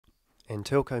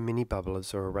Antelco Mini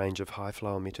Bubblers are a range of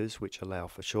high-flow emitters which allow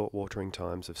for short watering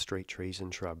times of street trees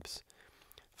and shrubs.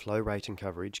 Flow rate and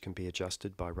coverage can be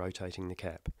adjusted by rotating the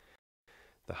cap.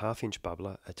 The half-inch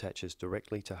bubbler attaches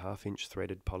directly to half-inch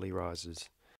threaded poly risers.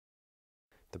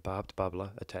 The Barbed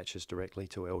Bubbler attaches directly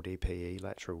to LDPE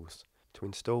laterals. To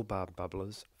install Barbed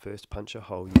Bubblers, first punch a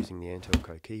hole using the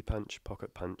Antelco key punch,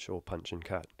 pocket punch or punch and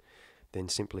cut. Then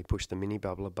simply push the Mini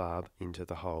Bubbler barb into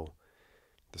the hole.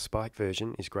 The spike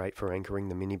version is great for anchoring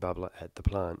the Mini Bubbler at the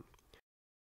plant.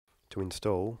 To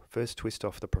install, first twist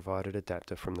off the provided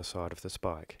adapter from the side of the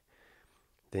spike.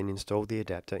 Then install the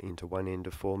adapter into one end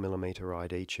of 4mm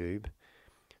ID tube.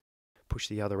 Push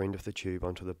the other end of the tube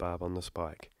onto the barb on the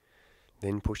spike.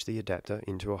 Then push the adapter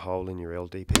into a hole in your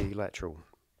LDPE lateral.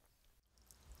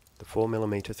 The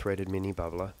 4mm threaded Mini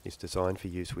Bubbler is designed for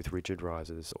use with rigid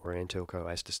risers or Antelco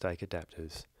Asta stake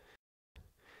adapters.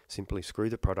 Simply screw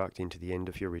the product into the end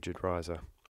of your rigid riser.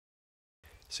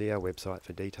 See our website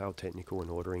for detailed technical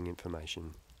and ordering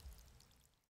information.